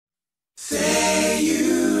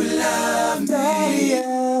you love me.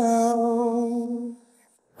 Yeah.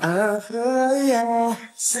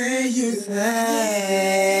 Say you love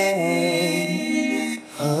me.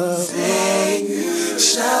 Say you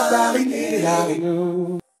love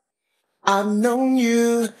me. I've known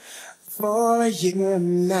you for a year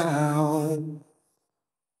now.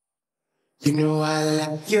 You know I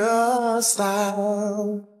like your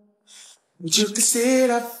style. But you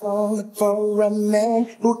consider falling for a man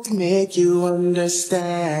who can make you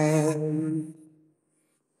understand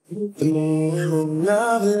the meaning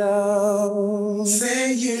of love.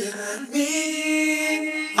 Say you love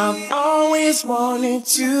me. I've always wanted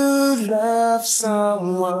to love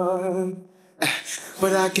someone,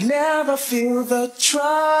 but I can never feel the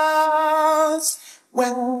trust.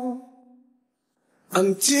 Well,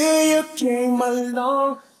 until you came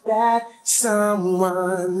along, that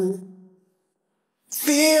someone.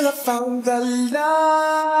 Feel I found the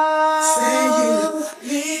love. Say you love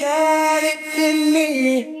me. Let it in me.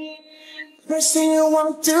 First thing you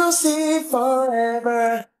want to see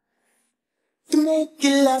forever, to make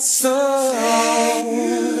it last so. Say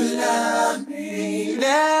you love me.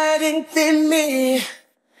 Let it in me.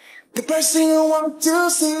 The person you want to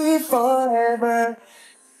see forever,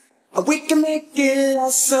 we can make it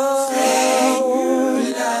last so. Say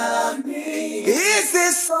you love me. Is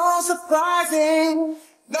this so surprising,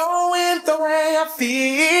 knowing the way I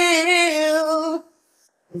feel?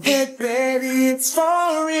 Hey baby, it's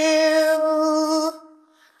for real.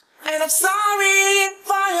 And I'm sorry if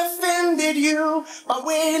I offended you by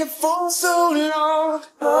waiting for so long.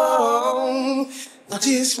 Oh, I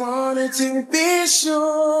just wanted to be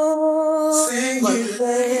sure. Say you love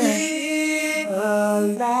me.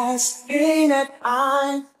 The last thing that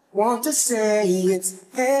I want to say is,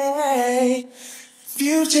 hey,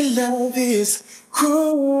 future love is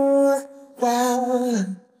cruel.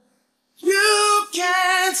 Well, you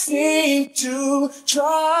can't seem to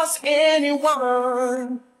trust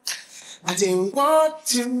anyone. I didn't want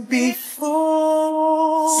to be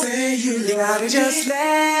fooled. Say you gotta just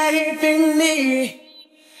let it be me.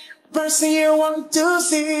 Person you want to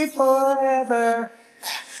see forever,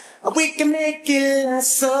 we can make it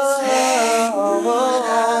last so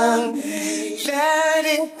long. Let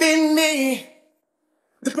it be me.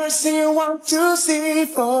 The person you want to see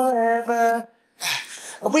forever,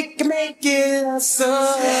 we can make it last so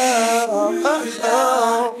long.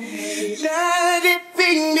 Let it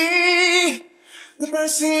be me. The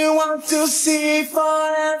person you want to see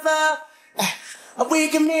forever, we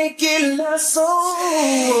can make it last so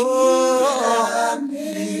long.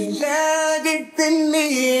 Let it be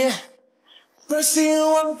me. Person you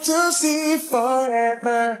want to see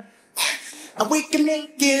forever, we can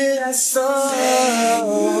make it last so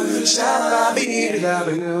long.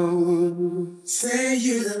 Say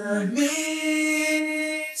you love me.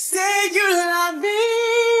 Say you love me,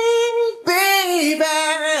 baby.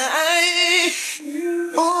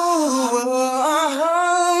 Oh,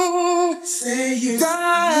 say you love me.